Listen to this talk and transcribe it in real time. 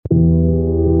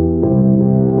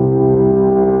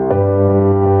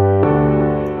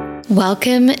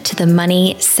Welcome to the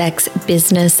Money, Sex,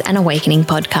 Business and Awakening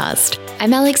podcast.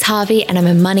 I'm Alex Harvey and I'm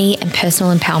a money and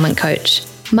personal empowerment coach.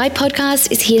 My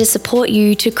podcast is here to support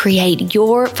you to create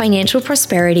your financial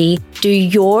prosperity, do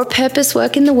your purpose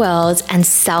work in the world, and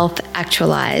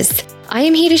self-actualize. I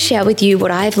am here to share with you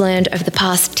what I've learned over the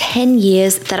past 10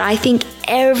 years that I think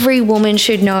every woman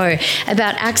should know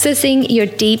about accessing your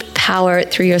deep power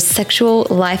through your sexual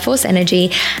life force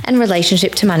energy and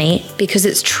relationship to money, because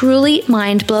it's truly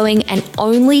mind-blowing and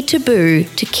only taboo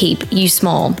to keep you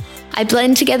small. I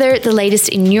blend together the latest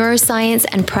in neuroscience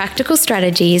and practical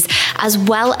strategies, as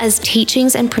well as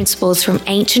teachings and principles from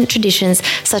ancient traditions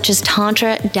such as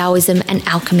Tantra, Taoism, and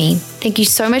alchemy. Thank you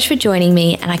so much for joining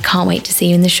me, and I can't wait to see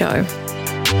you in the show.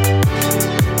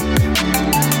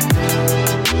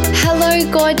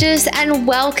 Hello, gorgeous, and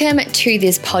welcome to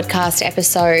this podcast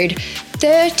episode,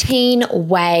 13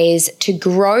 ways to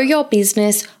grow your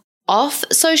business off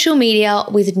social media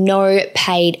with no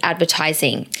paid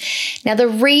advertising. Now, the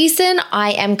reason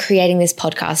I am creating this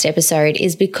podcast episode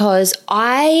is because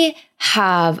I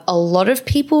have a lot of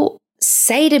people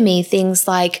say to me things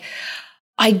like,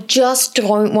 I just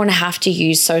don't want to have to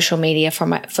use social media for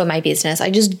my business.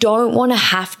 I just don't want to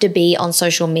have to be on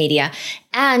social media.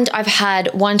 And I've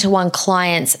had one-to-one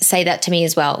clients say that to me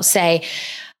as well. Say,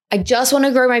 I just want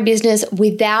to grow my business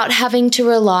without having to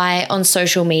rely on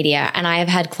social media. And I have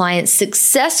had clients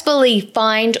successfully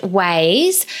find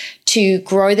ways to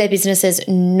grow their businesses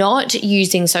not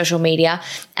using social media.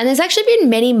 And there's actually been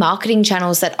many marketing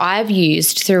channels that I've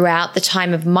used throughout the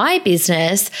time of my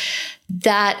business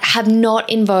that have not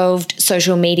involved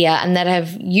social media and that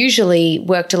have usually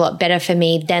worked a lot better for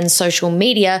me than social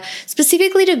media,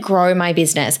 specifically to grow my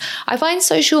business. I find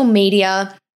social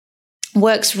media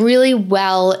works really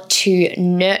well to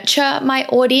nurture my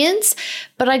audience,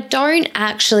 but I don't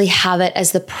actually have it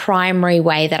as the primary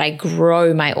way that I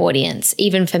grow my audience,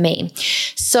 even for me.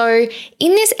 So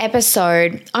in this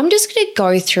episode, I'm just going to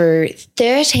go through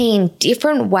 13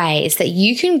 different ways that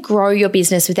you can grow your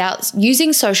business without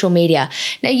using social media.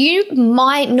 Now, you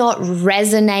might not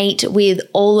resonate with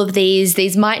all of these.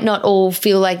 These might not all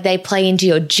feel like they play into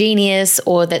your genius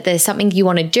or that there's something you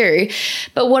want to do.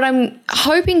 But what I'm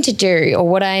hoping to do, or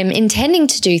what I'm intending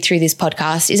to do through this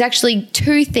podcast, is actually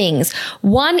two things.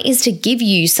 One is to give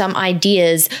you some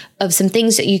ideas of some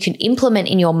things that you can implement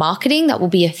in your marketing that will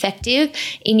be effective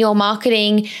in your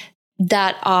marketing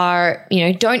that are,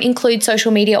 don't include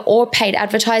social media or paid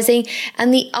advertising.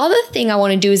 And the other thing I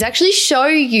want to do is actually show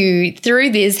you through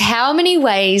this how many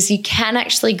ways you can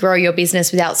actually grow your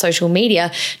business without social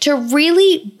media to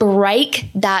really break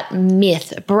that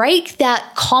myth, break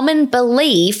that common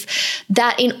belief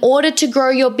that in order to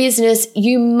grow your business,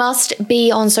 you must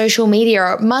be on social media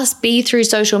or it must be through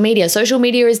social media. Social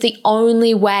media is the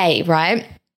only way, right?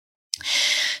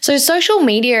 So social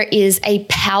media is a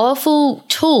powerful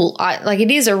tool. It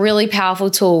is a really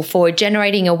powerful tool for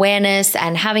generating awareness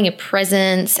and having a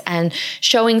presence and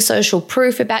showing social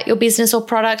proof about your business or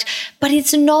product, but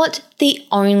it's not the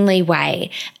only way.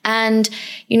 And,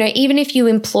 even if you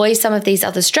employ some of these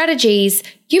other strategies,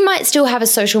 you might still have a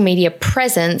social media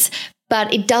presence,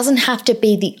 but it doesn't have to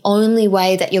be the only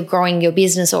way that you're growing your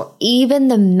business or even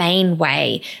the main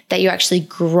way that you actually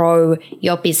grow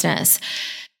your business.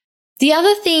 The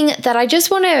other thing that I just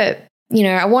want to,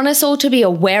 I want us all to be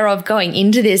aware of going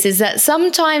into this is that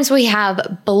sometimes we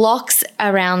have blocks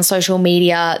around social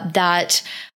media that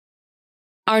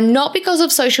are not because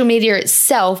of social media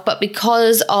itself, but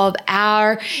because of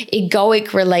our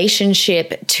egoic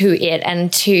relationship to it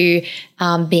and to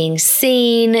being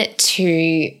seen,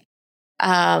 to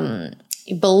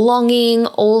belonging,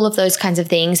 all of those kinds of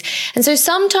things. And so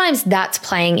sometimes that's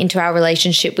playing into our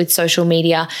relationship with social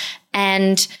media,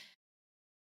 and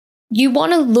you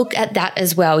want to look at that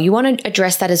as well. You want to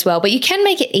address that as well, but you can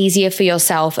make it easier for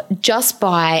yourself just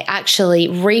by actually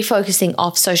refocusing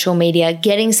off social media,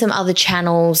 getting some other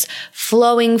channels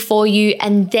flowing for you.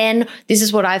 And then this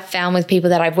is what I've found with people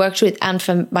that I've worked with and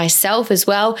for myself as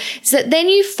well, is that then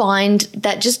you find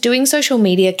that just doing social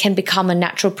media can become a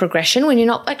natural progression when you're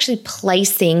not actually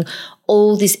placing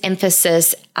all this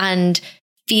emphasis and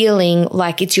feeling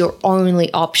like it's your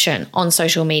only option on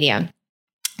social media.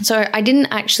 So I didn't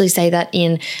actually say that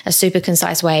in a super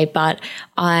concise way, but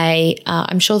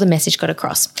I'm sure the message got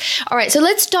across. All right, so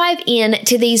let's dive in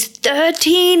to these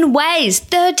 13 ways.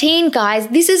 13, guys.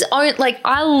 This is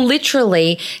I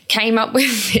literally came up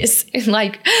with this in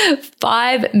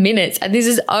 5 minutes, and this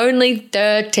is only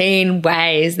 13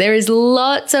 ways. There is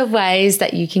lots of ways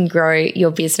that you can grow your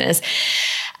business.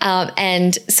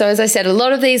 And so, as I said, a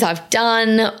lot of these I've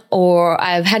done or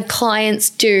I've had clients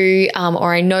do,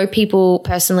 or I know people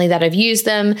personally that have used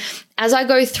them. as I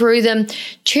go through them,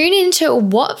 tune into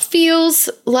what feels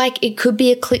like it could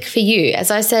be a click for you.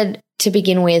 As I said to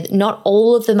begin with, not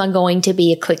all of them are going to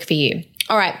be a click for you.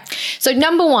 All right. So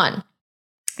number one,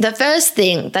 the first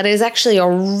thing that is actually a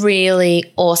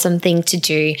really awesome thing to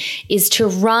do is to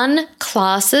run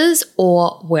classes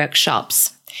or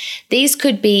workshops. These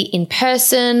could be in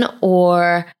person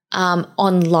or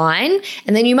online.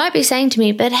 And then you might be saying to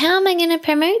me, but how am I going to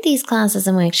promote these classes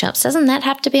and workshops? Doesn't that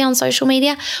have to be on social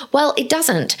media? Well, it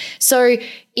doesn't. So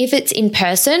if it's in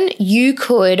person, you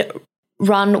could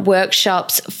run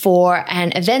workshops for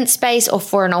an event space or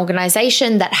for an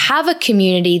organization that have a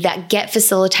community that get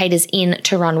facilitators in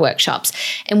to run workshops,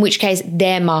 in which case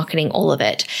they're marketing all of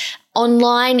it.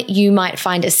 Online, you might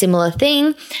find a similar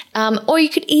thing, or you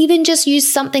could even just use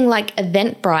something like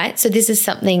Eventbrite. So this is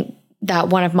something that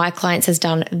one of my clients has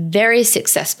done very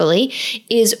successfully,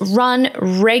 is run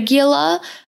regular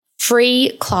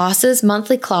free classes,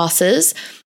 monthly classes.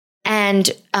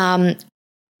 And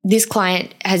this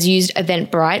client has used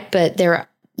Eventbrite, but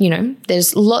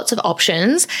there's lots of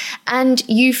options, and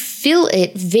you fill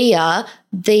it via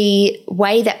the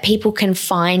way that people can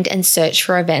find and search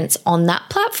for events on that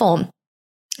platform.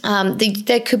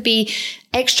 There could be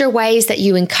extra ways that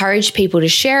you encourage people to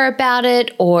share about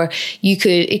it, or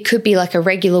it could be like a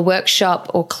regular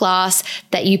workshop or class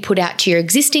that you put out to your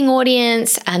existing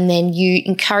audience, and then you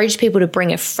encourage people to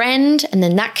bring a friend, and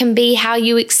then that can be how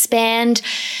you expand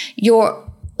your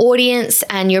audience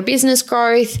and your business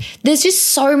growth. There's just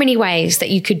so many ways that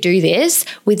you could do this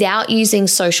without using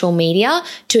social media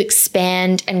to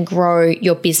expand and grow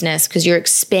your business, because you're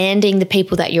expanding the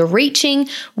people that you're reaching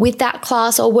with that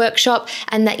class or workshop,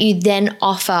 and that you then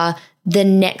offer the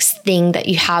next thing that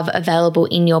you have available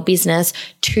in your business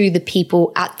to the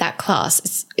people at that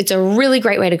class. It's a really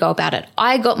great way to go about it.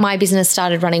 I got my business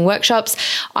started running workshops.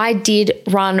 I did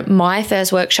run my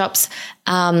first workshops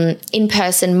in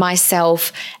person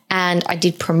myself, and I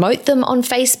did promote them on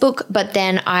Facebook, but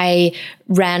then I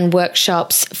ran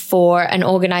workshops for an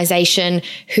organization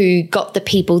who got the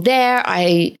people there.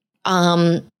 I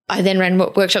then ran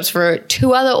workshops for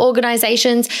 2 other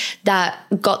organizations that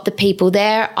got the people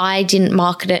there. I didn't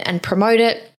market it and promote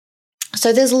it.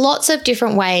 So there's lots of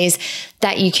different ways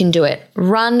that you can do it.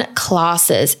 Run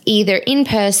classes, either in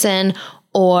person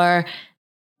or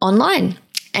online,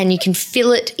 and you can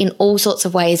fill it in all sorts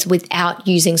of ways without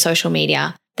using social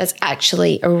media. That's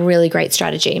actually a really great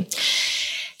strategy.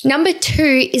 Number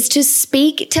 2 is to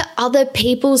speak to other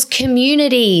people's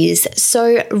communities.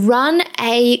 So run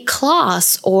a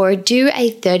class or do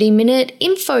a 30-minute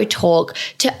info talk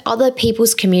to other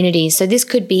people's communities. So this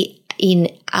could be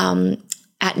in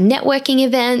at networking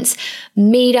events,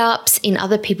 meetups, in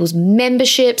other people's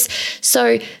memberships.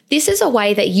 So this is a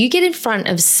way that you get in front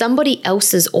of somebody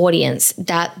else's audience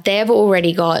that they've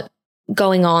already got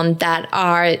going on, that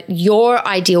are your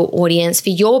ideal audience for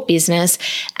your business,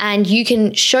 and you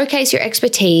can showcase your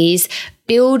expertise,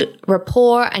 build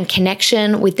rapport and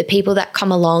connection with the people that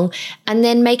come along, and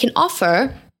then make an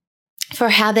offer for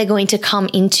how they're going to come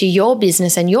into your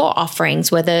business and your offerings,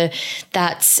 whether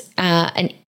that's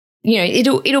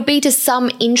it'll be to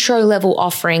some intro level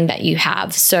offering that you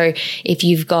have. So if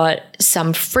you've got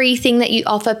some free thing that you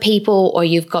offer people, or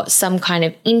you've got some kind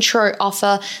of intro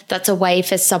offer that's a way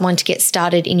for someone to get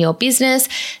started in your business,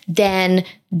 then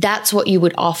that's what you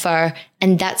would offer.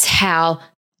 And that's how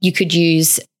you could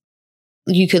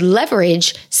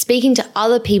leverage speaking to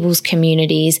other people's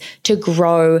communities to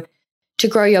grow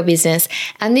your business.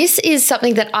 And this is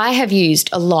something that I have used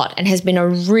a lot and has been a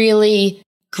really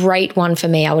great one for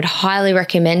me. I would highly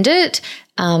recommend it,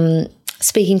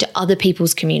 speaking to other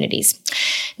people's communities.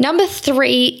 Number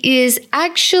 3 is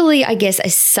actually, I guess, a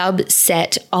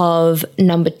subset of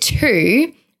number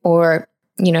 2, or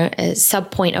a sub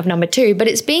point of number 2, but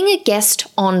it's being a guest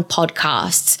on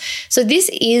podcasts. So this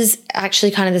is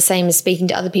actually kind of the same as speaking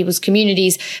to other people's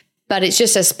communities, but it's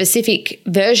just a specific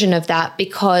version of that,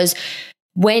 because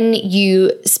when you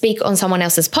speak on someone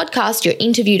else's podcast, you're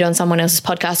interviewed on someone else's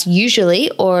podcast usually,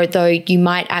 or though you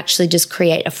might actually just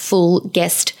create a full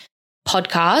guest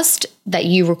podcast that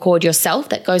you record yourself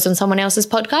that goes on someone else's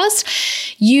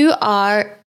podcast, you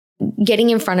are getting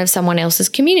in front of someone else's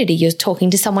community. You're talking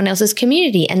to someone else's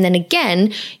community. And then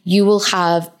again, you will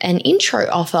have an intro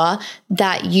offer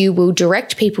that you will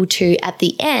direct people to at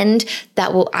the end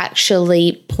that will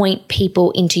actually point people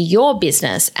into your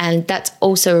business. And that's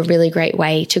also a really great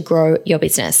way to grow your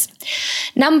business.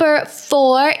 Number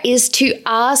 4 is to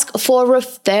ask for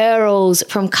referrals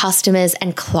from customers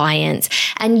and clients.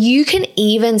 And you can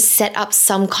even set up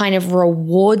some kind of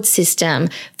reward system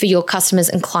for your customers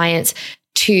and clients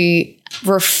to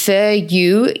refer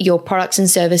your products and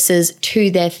services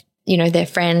to their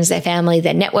friends, their family,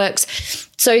 their networks.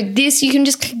 So this you can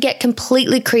just get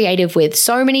completely creative with.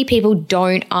 So many people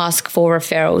don't ask for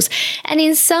referrals. And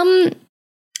in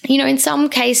some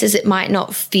cases it might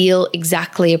not feel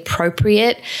exactly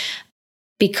appropriate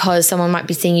because someone might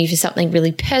be seeing you for something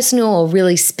really personal or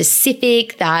really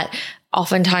specific that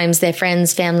oftentimes their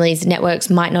friends, families, networks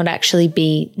might not actually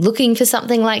be looking for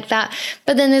something like that.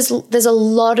 But then there's a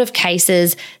lot of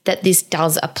cases that this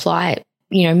does apply.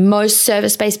 Most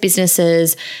service-based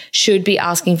businesses should be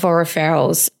asking for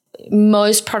referrals.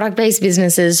 Most product-based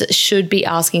businesses should be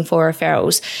asking for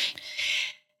referrals.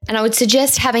 And I would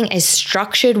suggest having a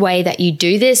structured way that you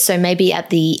do this. So maybe at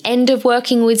the end of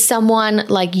working with someone,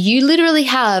 like you literally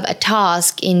have a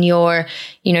task in your,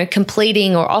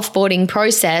 completing or offboarding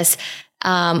process.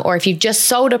 Or if you've just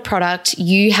sold a product,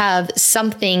 you have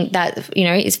something that,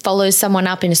 follows someone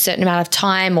up in a certain amount of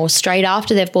time or straight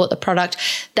after they've bought the product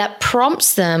that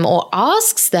prompts them or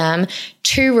asks them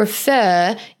to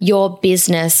refer your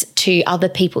business to other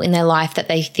people in their life that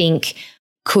they think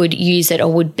could use it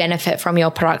or would benefit from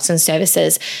your products and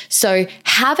services. So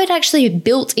have it actually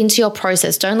built into your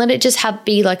process. Don't let it just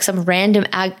be like some random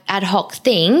ad hoc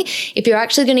thing. If you're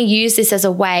actually going to use this as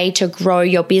a way to grow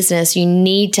your business, you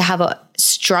need to have it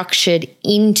structured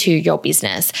into your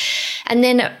business. And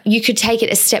then you could take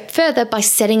it a step further by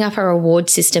setting up a reward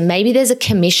system. Maybe there's a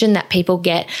commission that people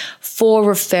get for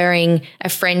referring a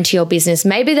friend to your business.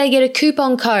 Maybe they get a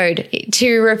coupon code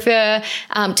to refer,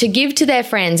 to give to their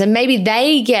friends. And maybe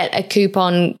they get a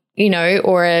coupon,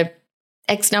 or a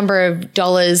X number of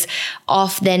dollars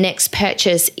off their next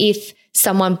purchase if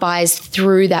someone buys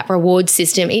through that reward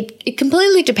system. It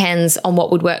completely depends on what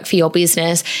would work for your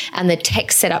business and the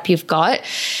tech setup you've got.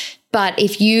 But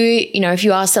if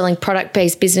you are selling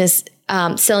product-based business,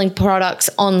 selling products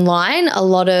online, a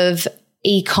lot of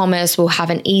e-commerce will have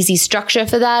an easy structure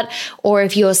for that. Or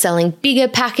if you're selling bigger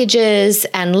packages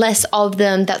and less of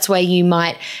them, that's where you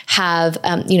might have,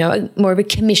 more of a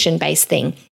commission-based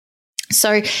thing.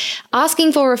 So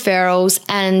asking for referrals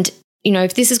and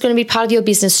if this is going to be part of your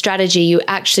business strategy, you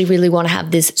actually really want to have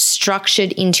this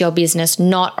structured into your business,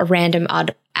 not a random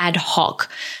ad hoc,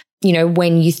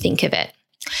 when you think of it.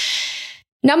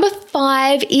 Number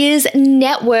 5 is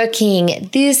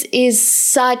networking. This is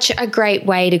such a great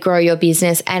way to grow your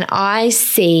business. And I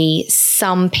see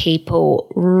some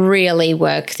people really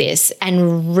work this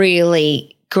and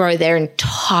really grow their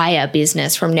entire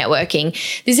business from networking.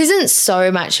 This isn't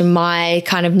so much my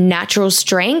kind of natural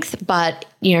strength, but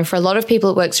for a lot of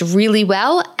people it works really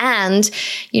well. And,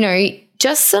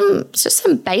 just some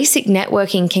basic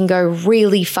networking can go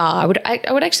really far. I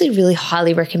would actually really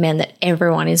highly recommend that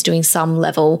everyone is doing some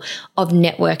level of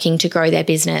networking to grow their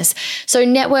business. So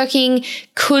networking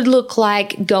could look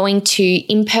like going to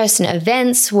in-person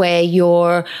events where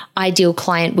your ideal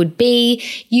client would be.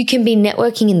 You can be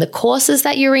networking in the courses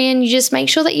that you're in. You just make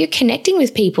sure that you're connecting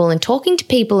with people and talking to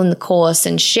people in the course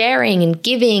and sharing and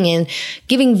giving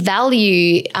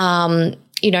value.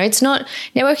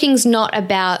 Networking's not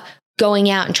about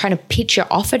going out and trying to pitch your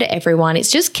offer to everyone.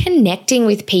 It's just connecting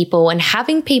with people and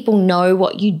having people know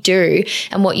what you do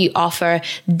and what you offer,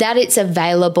 that it's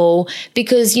available,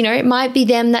 because, it might be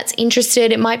them that's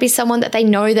interested. It might be someone that they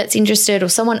know that's interested, or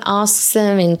someone asks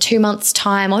them in 2 months'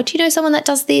 time, do you know someone that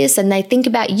does this? And they think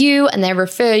about you and they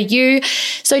refer you.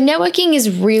 So networking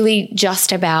is really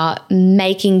just about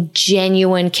making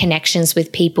genuine connections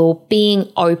with people,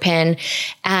 being open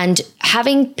and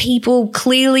having people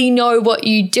clearly know what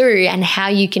you do and how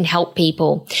you can help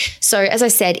people. So as I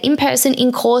said, in person,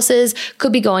 in courses,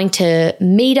 could be going to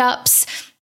meetups,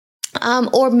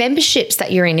 or memberships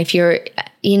that you're in. If you're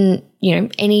in,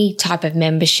 any type of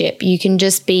membership, you can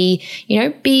just be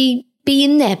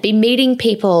in there, be meeting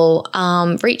people,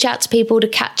 reach out to people to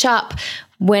catch up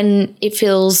when it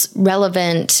feels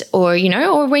relevant, or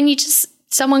when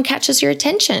someone catches your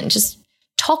attention. Just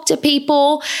talk to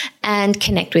people and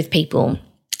connect with people.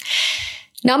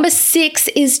 Number 6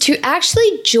 is to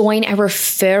actually join a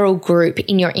referral group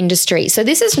in your industry. So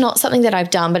this is not something that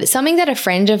I've done, but it's something that a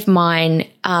friend of mine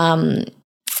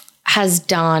has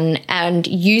done, and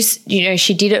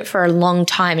she did it for a long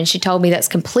time, and she told me that's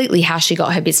completely how she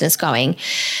got her business going.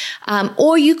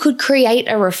 Or you could create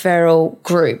a referral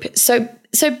group. So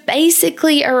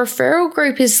basically a referral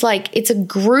group is it's a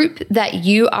group that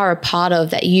you are a part of,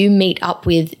 that you meet up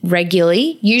with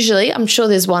regularly. Usually, I'm sure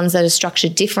there's ones that are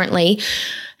structured differently,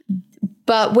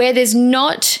 but where there's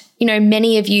not,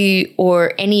 many of you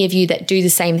or any of you that do the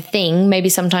same thing, maybe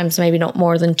not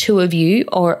more than 2 of you,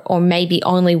 or maybe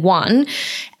only 1,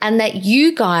 and that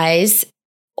you guys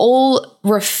all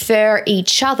refer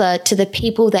each other to the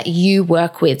people that you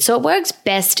work with. So it works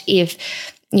best if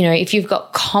you've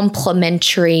got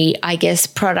complementary, I guess,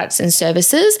 products and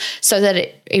services, so that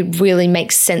it really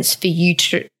makes sense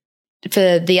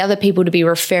for the other people to be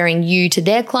referring you to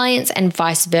their clients and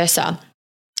vice versa.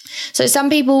 So some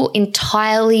people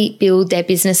entirely build their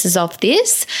businesses off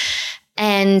this.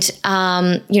 And,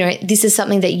 this is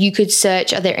something that you could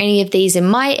search. Are there any of these in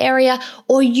my area?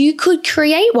 Or you could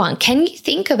create one. Can you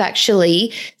think of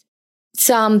actually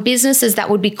some businesses that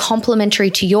would be complementary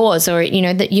to yours, or,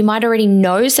 that you might already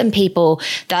know some people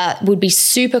that would be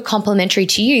super complementary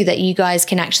to you, that you guys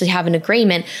can actually have an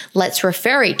agreement? Let's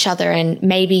refer each other. And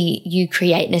maybe you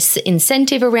create an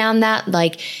incentive around that.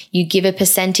 Like you give a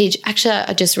percentage. Actually,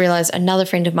 I just realized another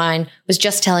friend of mine was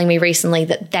just telling me recently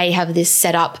that they have this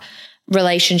set up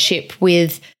relationship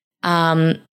with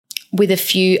a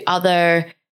few other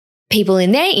people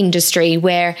in their industry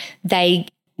where they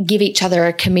give each other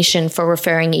a commission for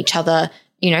referring each other,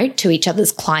 to each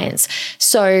other's clients.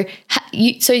 So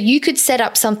you could set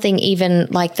up something even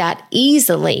like that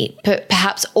easily,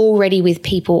 perhaps already with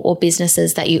people or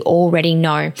businesses that you already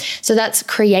know. So that's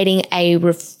creating a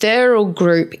referral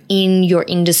group in your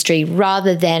industry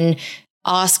rather than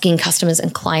asking customers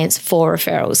and clients for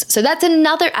referrals. So that's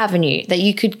another avenue that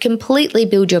you could completely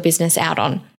build your business out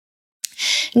on.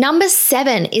 Number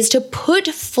 7 is to put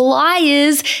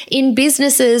flyers in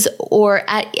businesses or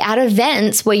at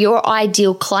events where your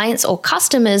ideal clients or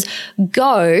customers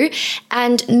go,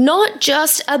 and not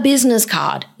just a business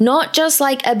card, not just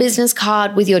like a business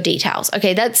card with your details.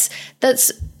 Okay, that's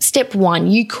step 1.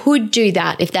 You could do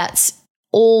that if that's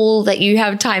all that you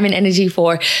have time and energy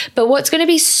for. But what's going to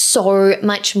be so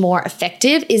much more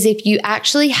effective is if you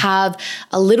actually have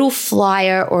a little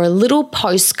flyer or a little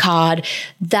postcard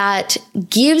that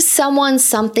gives someone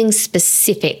something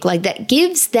specific, like that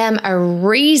gives them a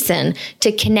reason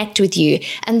to connect with you.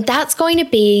 And that's going to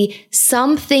be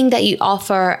something that you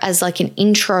offer as like an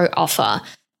intro offer.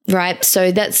 Right.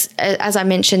 So that's, as I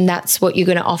mentioned, that's what you're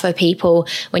going to offer people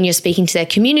when you're speaking to their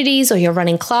communities or you're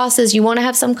running classes. You want to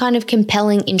have some kind of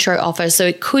compelling intro offer. So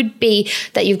it could be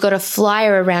that you've got a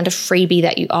flyer around a freebie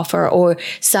that you offer, or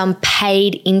some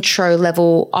paid intro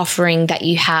level offering that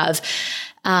you have.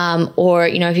 Or,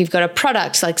 if you've got a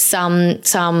product, like some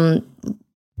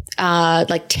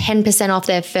like 10% off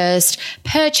their first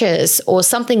purchase or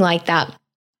something like that.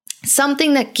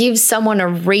 Something that gives someone a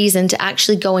reason to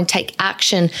actually go and take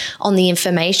action on the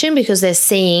information, because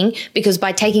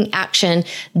by taking action,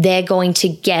 they're going to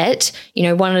get,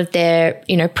 one of their,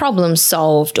 problems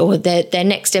solved, or their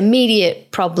next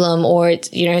immediate problem, or it's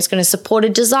going to support a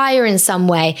desire in some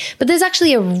way, but there's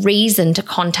actually a reason to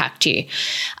contact you.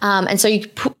 And so you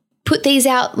put these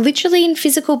out literally in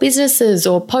physical businesses,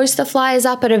 or post the flyers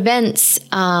up at events,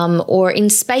 or in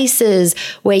spaces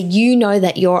where you know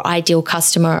that your ideal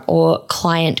customer or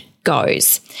client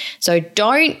goes. So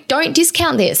don't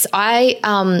discount this.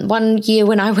 One year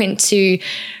when I went to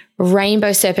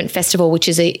Rainbow Serpent Festival, which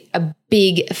is a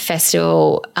big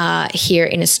festival here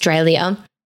in Australia,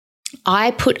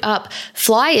 I put up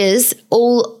flyers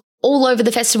all over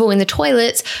the festival in the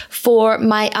toilets for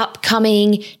my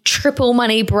upcoming Triple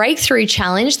Money Breakthrough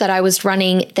Challenge that I was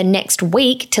running the next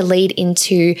week to lead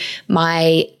into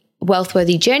my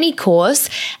Wealthworthy Journey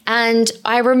course. And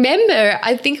I remember,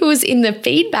 I think it was in the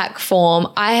feedback form,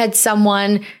 I had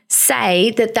someone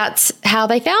say that that's how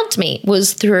they found me,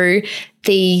 was through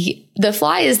the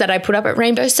flyers that I put up at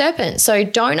Rainbow Serpent. So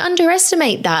don't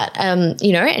underestimate that, and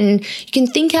you can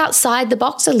think outside the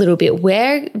box a little bit.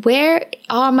 Where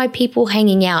are my people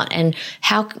hanging out, and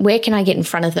where can I get in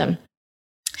front of them?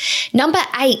 Number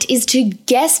 8 is to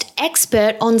guest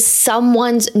expert on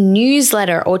someone's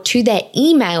newsletter or to their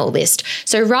email list.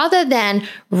 So rather than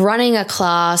running a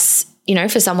class,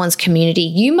 for someone's community,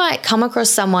 you might come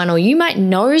across someone, or you might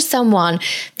know someone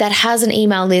that has an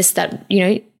email list that,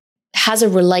 has a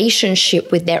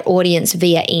relationship with their audience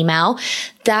via email,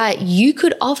 that you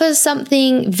could offer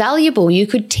something valuable. You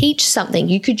could teach something.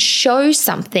 You could show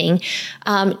something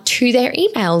to their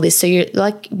email list. So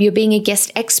you're being a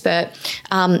guest expert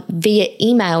via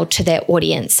email to their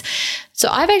audience. So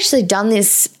I've actually done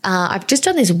this. I've just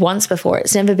done this once before.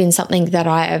 It's never been something that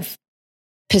I have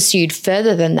pursued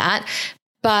further than that.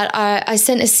 But I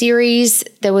sent a series.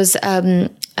 There was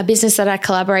a business that I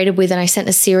collaborated with, and I sent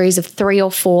a series of 3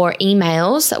 or 4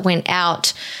 emails that went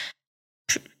out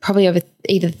probably over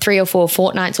either 3 or 4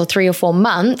 fortnights or 3 or 4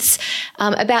 months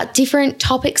about different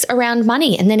topics around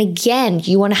money. And then again,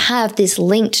 you want to have this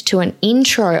linked to an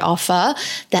intro offer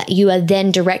that you are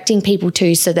then directing people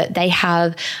to, so that they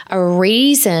have a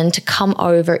reason to come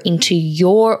over into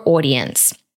your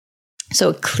audience. So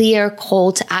a clear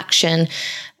call to action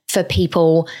for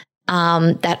people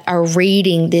that are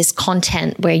reading this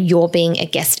content where you're being a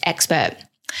guest expert.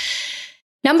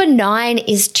 Number 9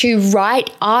 is to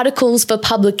write articles for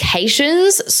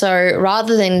publications. So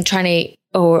rather than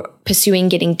or pursuing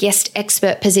getting guest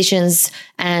expert positions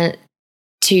and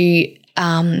to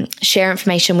share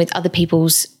information with other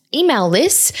people's email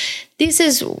lists, this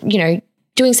is,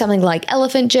 doing something like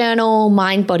Elephant Journal,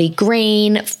 Mind Body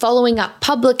Green, following up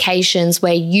publications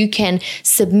where you can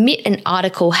submit an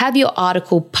article, have your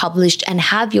article published, and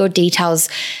have your details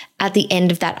at the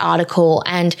end of that article.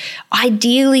 And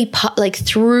ideally,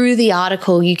 through the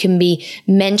article, you can be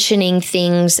mentioning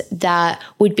things that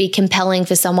would be compelling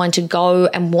for someone to go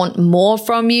and want more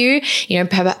from you.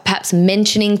 Perhaps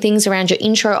mentioning things around your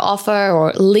intro offer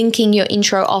or linking your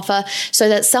intro offer so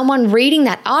that someone reading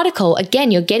that article, again,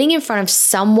 you're getting in front of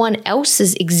someone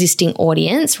else's existing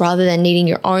audience rather than needing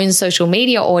your own social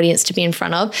media audience to be in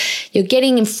front of. You're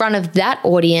getting in front of that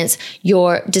audience.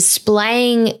 You're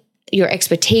displaying your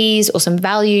expertise or some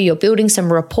value, you're building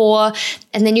some rapport,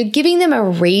 and then you're giving them a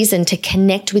reason to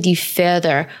connect with you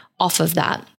further off of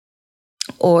that,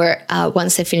 or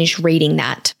once they finish reading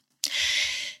that.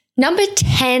 Number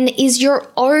 10 is your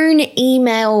own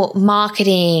email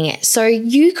marketing. So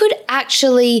you could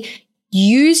actually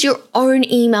use your own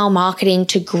email marketing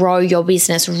to grow your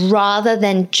business rather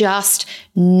than just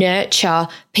nurture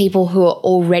people who are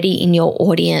already in your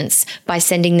audience by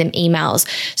sending them emails.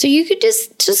 So you could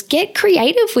just get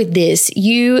creative with this.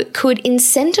 You could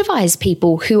incentivize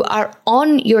people who are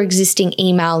on your existing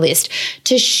email list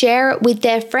to share it with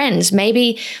their friends.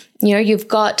 Maybe, you've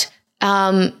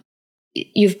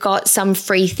got some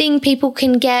free thing people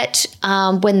can get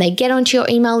when they get onto your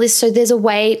email list. So there's a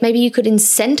way, maybe you could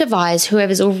incentivize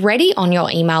whoever's already on your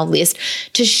email list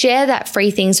to share that free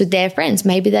things with their friends.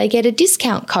 Maybe they get a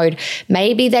discount code.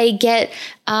 Maybe they get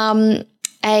a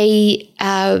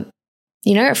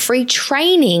free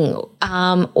training,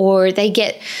 or they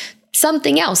get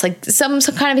something else, like some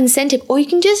kind of incentive. Or you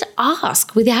can just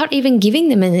ask without even giving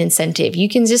them an incentive. You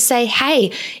can just say,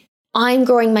 hey, I'm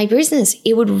growing my business.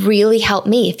 It would really help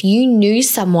me if you knew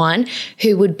someone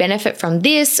who would benefit from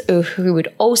this or who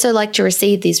would also like to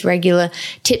receive these regular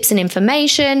tips and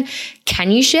information.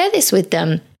 Can you share this with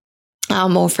them?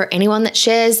 Or for anyone that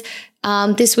shares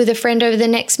this with a friend over the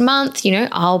next month,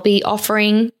 I'll be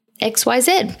offering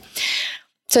XYZ.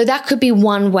 So that could be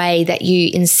one way that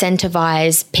you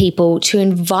incentivize people to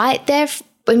invite their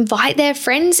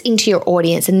friends into your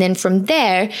audience. And then from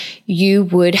there, you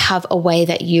would have a way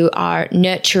that you are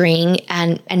nurturing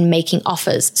and making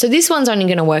offers. So this one's only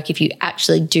going to work if you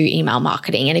actually do email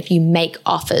marketing and if you make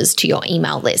offers to your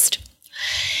email list.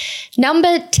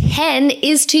 Number 10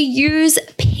 is to use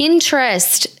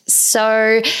Pinterest.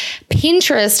 So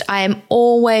Pinterest, I am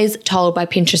always told by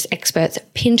Pinterest experts,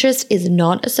 Pinterest is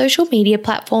not a social media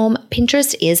platform.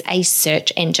 Pinterest is a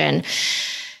search engine.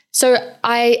 So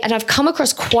I've come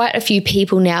across quite a few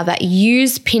people now that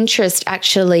use Pinterest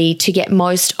actually to get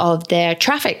most of their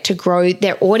traffic, to grow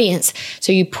their audience.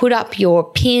 So you put up your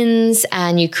pins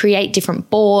and you create different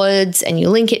boards and you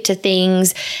link it to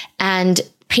things, and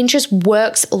Pinterest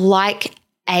works like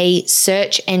a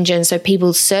search engine. So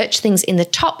people search things in the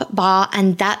top bar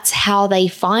and that's how they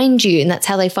find you, and that's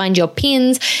how they find your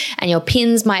pins. And your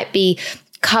pins might be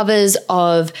covers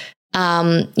of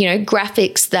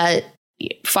graphics that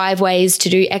 5 ways to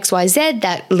do XYZ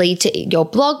that lead to your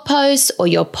blog posts or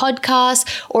your podcast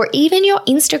or even your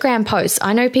Instagram posts.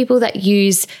 I know people that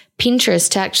use Pinterest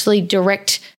to actually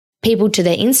direct people to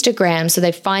their Instagram so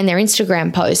they find their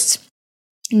Instagram posts.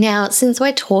 Now, since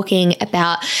we're talking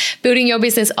about building your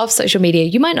business off social media,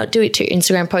 you might not do it to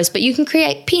Instagram posts, but you can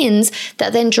create pins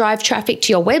that then drive traffic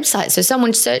to your website. So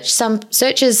someone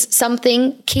searches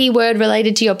something, keyword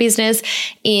related to your business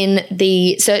in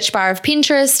the search bar of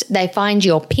Pinterest, they find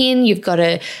your pin, you've got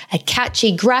a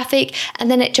catchy graphic,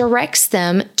 and then it directs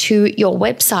them to your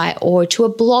website or to a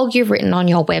blog you've written on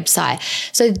your website.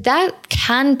 So that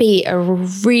can be a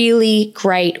really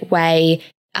great way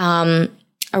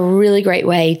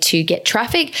to get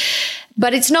traffic,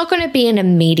 but it's not going to be an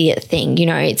immediate thing.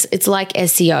 It's like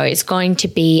SEO. It's going to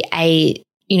be a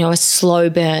slow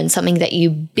burn, something that you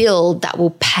build that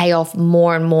will pay off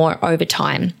more and more over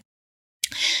time.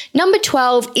 Number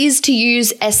 12 is to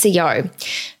use SEO.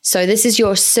 So this is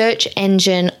your search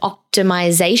engine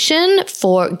optimization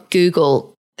for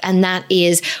Google. And that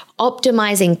is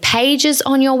optimizing pages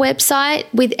on your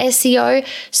website with SEO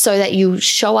so that you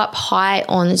show up high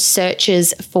on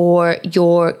searches for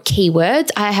your keywords.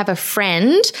 I have a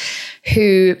friend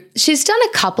who she's done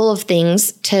a couple of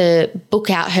things to book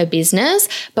out her business,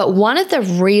 but one of the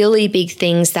really big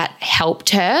things that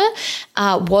helped her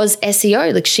was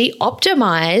SEO. Like she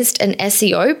optimized an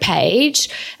SEO page,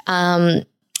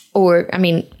 her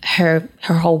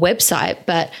whole website,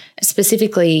 but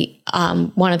specifically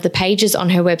one of the pages on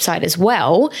her website as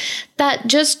well, that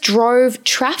just drove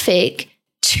traffic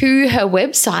to her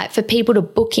website for people to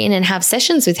book in and have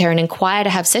sessions with her and inquire to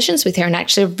have sessions with her. And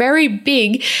actually a very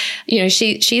big,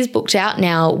 she's booked out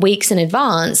now weeks in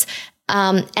advance.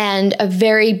 And a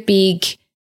very big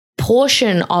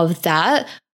portion of that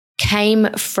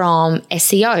came from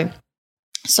SEO.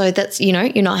 So that's,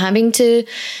 you're not having to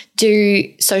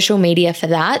do social media for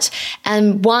that.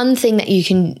 And one thing that you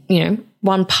can,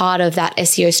 one part of that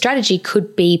SEO strategy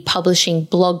could be publishing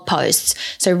blog posts.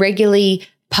 So regularly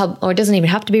or it doesn't even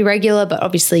have to be regular, but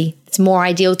obviously it's more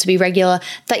ideal to be regular,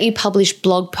 that you publish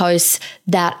blog posts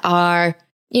that are,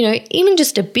 even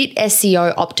just a bit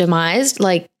SEO optimized.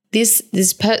 Like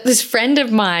this friend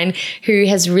of mine who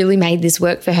has really made this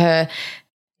work for her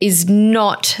is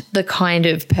not the kind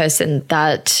of person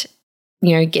that,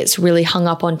 gets really hung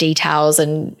up on details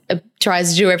and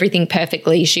tries to do everything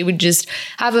perfectly. She would just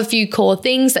have a few core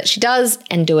things that she does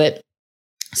and do it.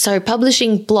 So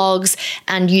publishing blogs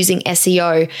and using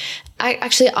SEO,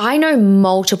 I know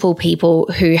multiple people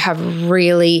who have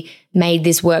really made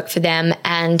this work for them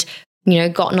and,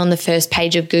 gotten on the first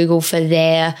page of Google for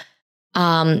their,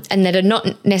 and that are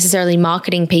not necessarily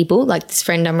marketing people. Like this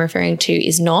friend I'm referring to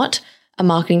is not a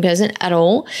marketing person at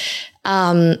all.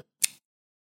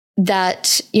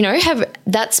 That,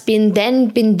 that's been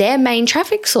their main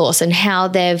traffic source and how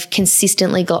they've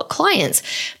consistently got clients.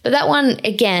 But that one,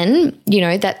 again,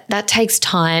 that takes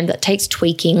time, that takes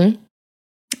tweaking,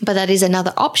 but that is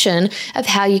another option of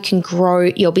how you can grow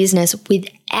your business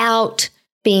without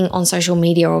being on social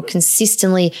media or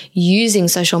consistently using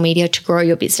social media to grow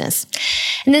your business.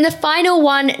 And then the final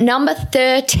one, number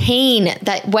 13,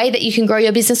 that way that you can grow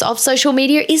your business off social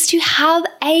media is to have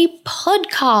a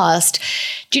podcast.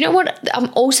 Do you know what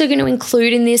I'm also going to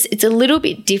include in this? It's a little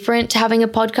bit different to having a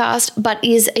podcast, but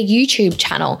is a YouTube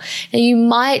channel. Now you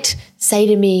might say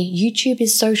to me, YouTube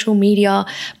is social media,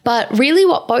 but really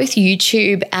what both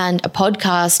YouTube and a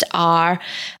podcast are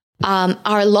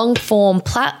a long form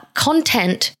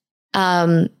content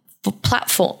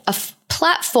platform, a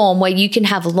platform where you can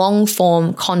have long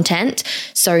form content,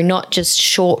 so not just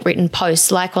short written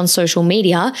posts like on social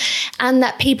media, and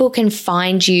that people can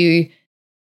find you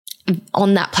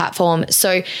on that platform.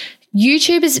 So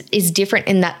YouTube is different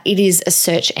in that it is a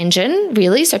search engine,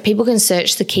 really. So people can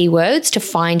search the keywords to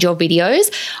find your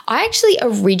videos. I actually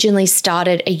originally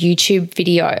started a YouTube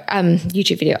video.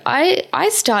 I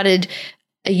started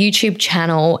a YouTube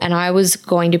channel and I was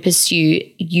going to pursue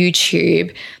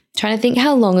YouTube. I'm trying to think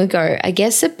how long ago. I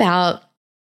guess about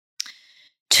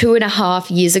 2.5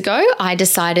 years ago, I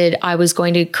decided I was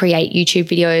going to create YouTube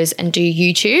videos and do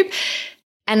YouTube.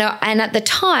 And at the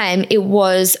time, it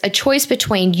was a choice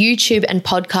between YouTube and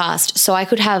podcast, so I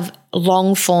could have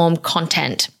long form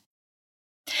content.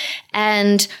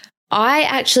 And I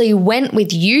actually went with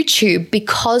YouTube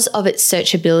because of its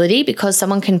searchability, because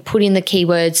someone can put in the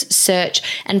keywords, search,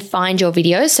 and find your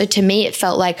videos. So to me, it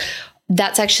felt like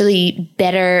that's actually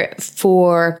better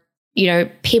for,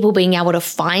 people being able to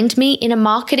find me in a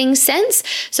marketing sense.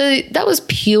 So that was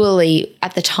purely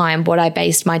at the time what I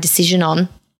based my decision on.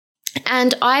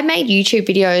 And I made YouTube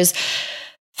videos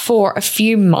for a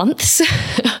few months.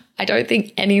 I don't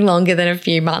think any longer than a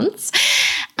few months.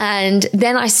 And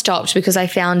then I stopped because I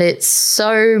found it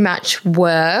so much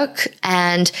work.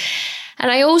 And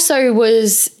I also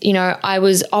was, I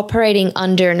was operating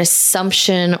under an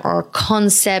assumption or a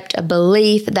concept, a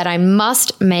belief that I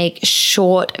must make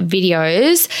short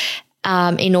videos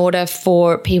in order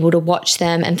for people to watch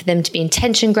them and for them to be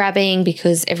attention grabbing,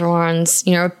 because everyone's,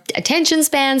 attention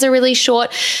spans are really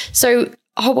short. So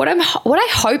what I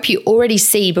hope you already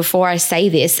see before I say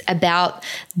this about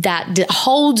that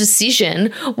whole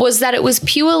decision was that it was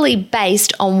purely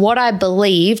based on what I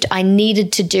believed I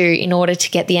needed to do in order to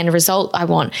get the end result I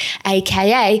want.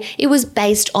 AKA, it was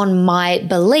based on my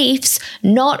beliefs,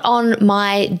 not on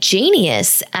my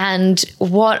genius and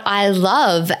what I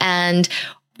love and,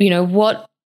 what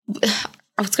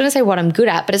I was going to say what I'm good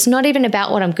at, but it's not even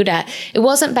about what I'm good at. It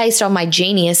wasn't based on my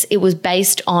genius. It was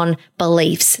based on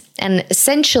beliefs. And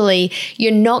essentially,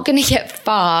 you're not going to get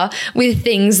far with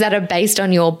things that are based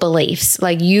on your beliefs.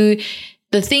 Like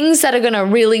the things that are going to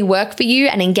really work for you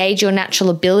and engage your natural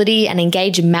ability and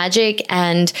engage magic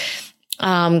and,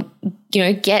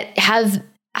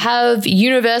 have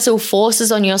universal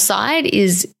forces on your side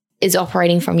is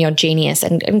operating from your genius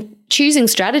and choosing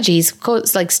strategies. Of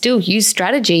course, like still use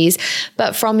strategies,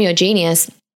 but from your genius.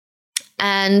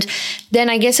 And then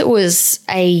I guess it was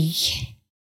a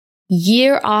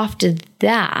year after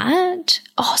that.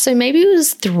 So maybe it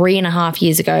was 3.5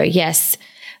 years ago. Yes.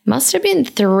 Must have been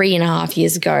 3.5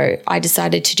 years ago, I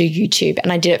decided to do YouTube,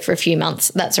 and I did it for a few months.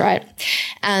 That's right.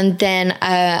 And then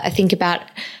I think about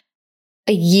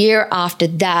a year after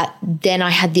that, then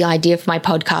I had the idea for my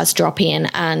podcast drop in,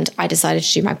 and I decided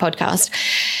to do my podcast.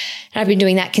 And I've been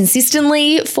doing that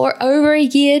consistently for over a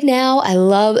year now. I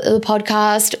love the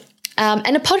podcast.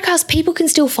 And a podcast, people can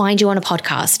still find you on a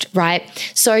podcast, right?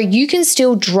 So you can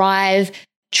still drive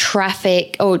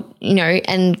traffic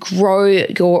and grow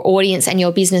your audience and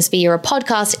your business via a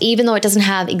podcast, even though it doesn't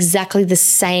have exactly the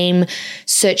same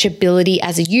searchability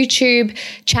as a YouTube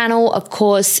channel. Of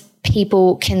course,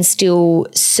 people can still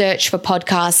search for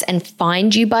podcasts and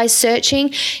find you by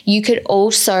searching. You could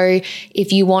also,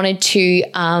 if you wanted to,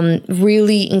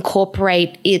 really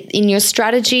incorporate it in your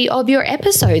strategy of your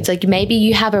episodes. Like maybe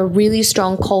you have a really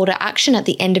strong call to action at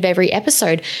the end of every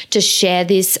episode to share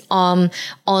this on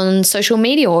social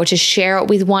media or to share it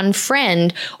with one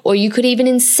friend, or you could even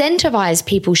incentivize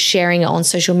people sharing it on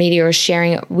social media or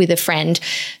sharing it with a friend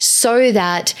so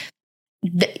that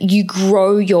you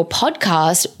grow your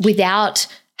podcast without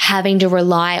having to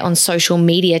rely on social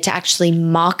media to actually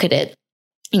market it.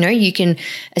 You can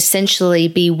essentially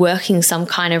be working some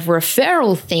kind of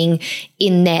referral thing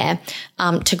in there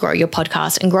to grow your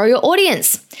podcast and grow your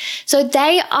audience. So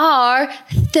they are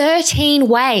 13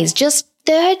 ways, just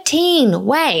 13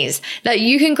 ways that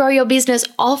you can grow your business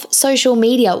off social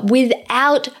media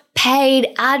without paid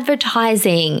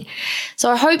advertising. So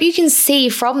I hope you can see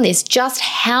from this just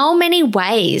how many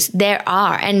ways there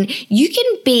are, and you can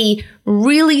be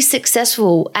really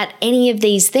successful at any of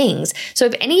these things. So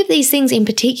if any of these things in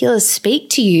particular speak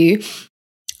to you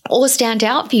or stand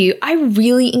out for you, I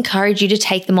really encourage you to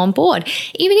take them on board.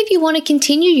 Even if you want to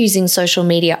continue using social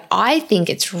media, I think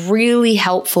it's really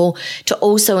helpful to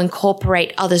also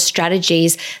incorporate other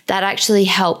strategies that actually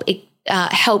help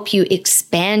you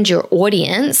expand your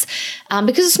audience,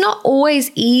 because it's not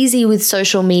always easy with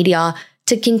social media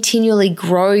to continually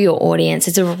grow your audience.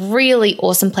 It's a really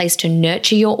awesome place to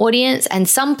nurture your audience, and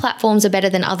some platforms are better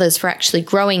than others for actually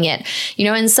growing it.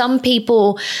 And some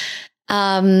people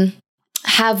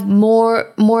have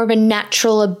more of a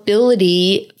natural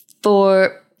ability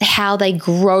for how they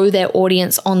grow their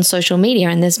audience on social media,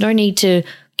 and there's no need to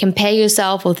compare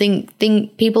yourself or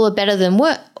think people are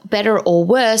better or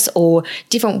worse, or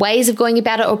different ways of going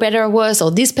about it, or better or worse,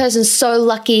 or this person's so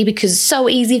lucky because it's so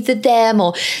easy for them,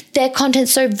 or their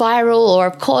content's so viral, or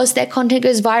of course their content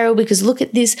goes viral because look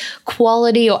at this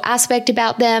quality or aspect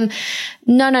about them.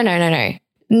 No.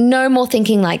 No more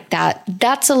thinking like that.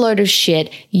 That's a load of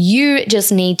shit. You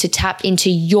just need to tap into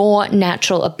your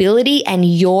natural ability and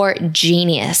your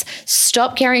genius.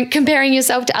 Stop comparing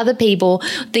yourself to other people,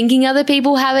 thinking other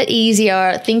people have it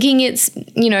easier, thinking it's,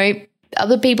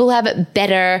 other people have it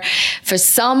better for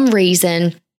some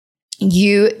reason.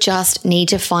 You just need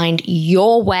to find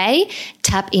your way,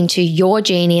 tap into your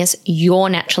genius, your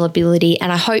natural ability.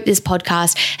 And I hope this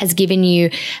podcast has given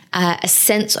you a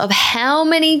sense of how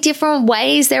many different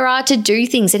ways there are to do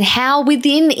things, and how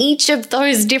within each of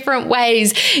those different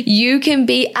ways you can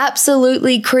be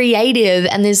absolutely creative.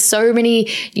 And there's so many,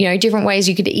 different ways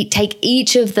you could take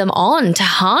each of them on to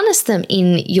harness them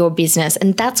in your business.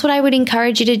 And that's what I would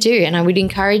encourage you to do. And I would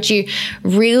encourage you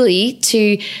really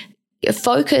to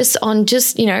focus on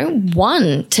just,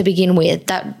 one to begin with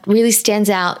that really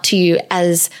stands out to you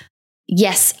as,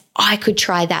 yes, I could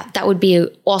try that. That would be an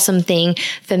awesome thing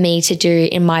for me to do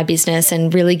in my business,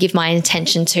 and really give my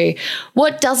attention to.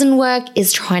 What doesn't work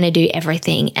is trying to do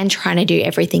everything and trying to do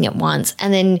everything at once.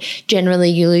 And then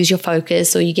generally you lose your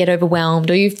focus, or you get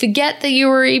overwhelmed, or you forget that you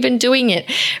were even doing it,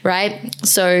 right?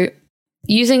 So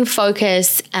using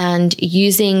focus and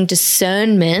using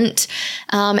discernment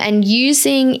and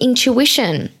using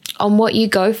intuition on what you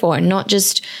go for, not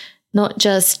just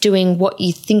doing what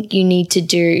you think you need to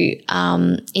do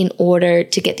in order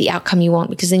to get the outcome you want,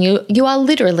 because then you are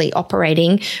literally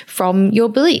operating from your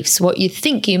beliefs, what you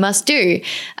think you must do,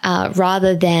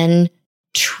 rather than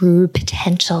true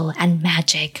potential and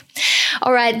magic.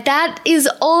 All right, that is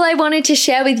all I wanted to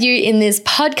share with you in this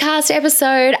podcast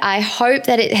episode. I hope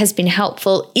that it has been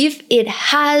helpful. If it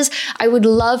has, I would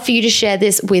love for you to share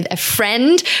this with a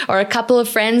friend or a couple of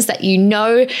friends that you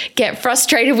know get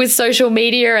frustrated with social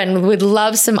media and would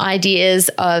love some ideas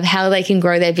of how they can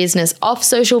grow their business off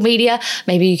social media.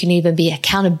 Maybe you can even be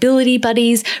accountability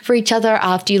buddies for each other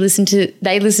after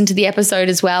they listen to the episode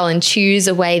as well, and choose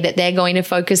a way that they're going to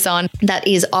focus on that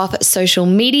is off social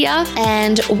media.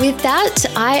 And with that,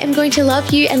 I am going to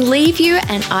love you and leave you,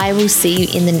 and I will see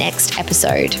you in the next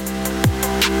episode.